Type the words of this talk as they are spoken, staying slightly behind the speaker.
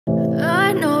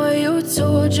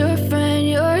told your friend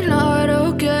you're not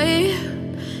okay?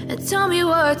 And tell me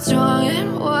what's wrong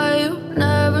and why you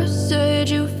never said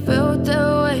you felt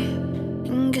that way.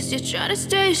 And guess you're trying to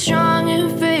stay strong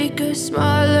and fake a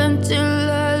smile until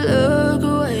I look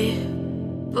away.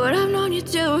 But I've known you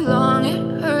too long,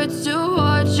 it hurts to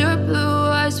watch your blue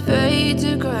eyes fade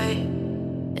to gray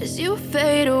as you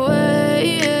fade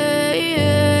away,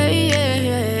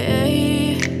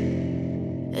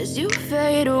 as you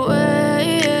fade away.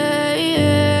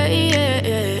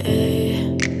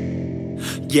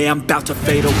 Yeah, I'm about to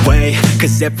fade away,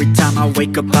 cause every time I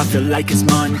wake up I feel like it's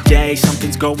Monday.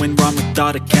 Something's going wrong with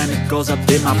all the chemicals up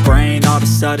in my brain. All of a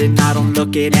sudden I don't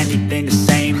look at anything the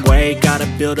same way. Got a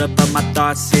build up of my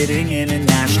thoughts sitting in an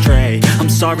ashtray. I'm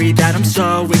sorry that I'm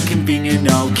so inconvenient,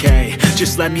 okay?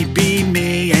 Just let me be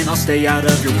me and I'll stay out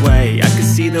of your way. I can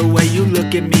see the way you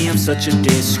look at me, I'm such a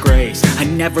disgrace. I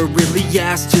never really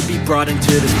asked to be brought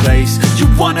into this place. You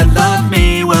wanna love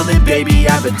me? Well then baby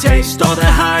I have a taste. All the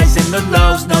highs and the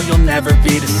lows, no you'll never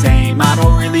be the same. I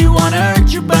don't really wanna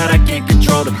hurt you but I can't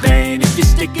control the pain. If you're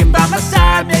sticking by my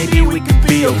side maybe we could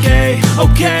be okay.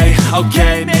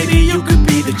 Okay, maybe you could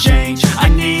be the change I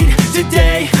need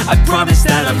today. I promise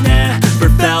that I've never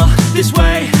felt this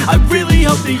way. I really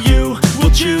hope that you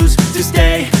will choose to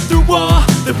stay through all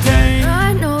the pain.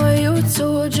 I know you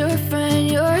told your friend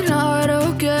you're not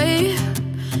okay.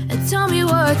 And tell me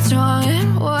what's wrong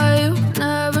and why you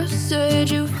never said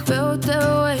you felt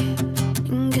that way.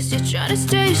 And guess you're trying to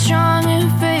stay strong and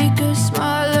fake a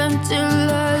smile until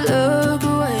I look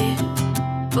away.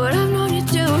 But I've known you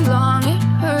too long, it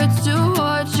hurts to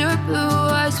watch your blue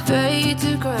eyes fade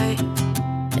to gray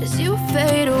as you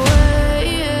fade away,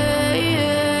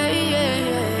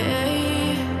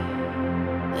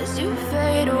 as you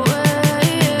fade away,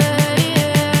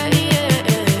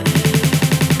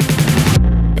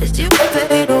 as you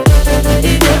fade away.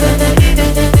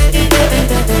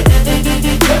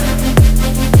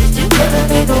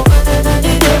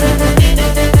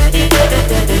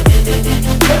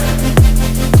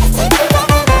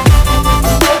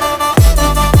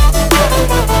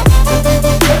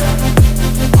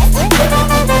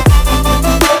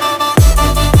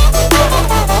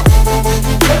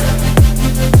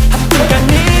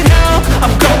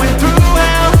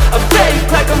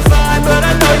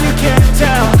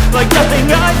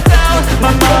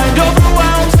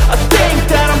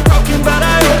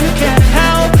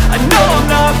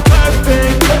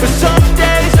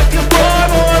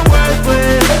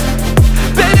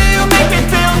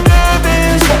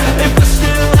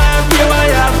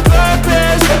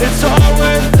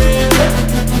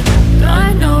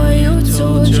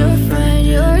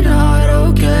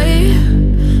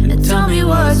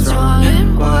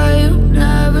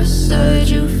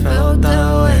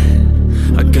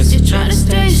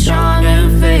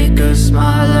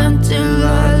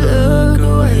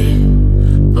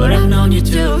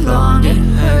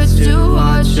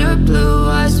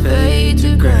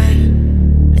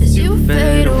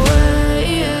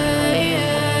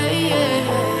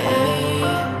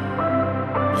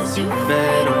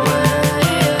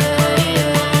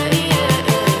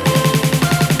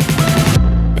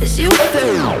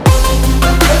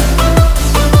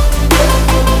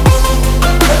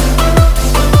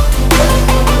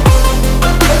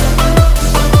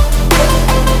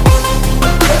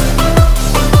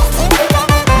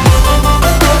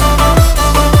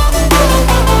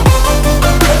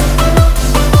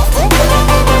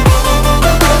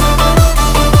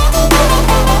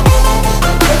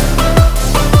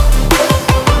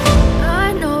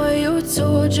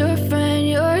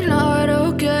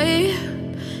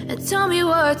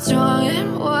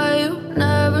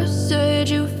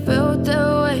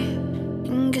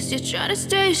 Try to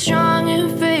stay strong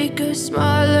and fake a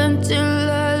smile until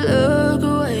I look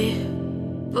away.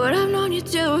 But I've known you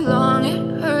too long,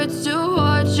 it hurts to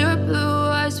watch your blue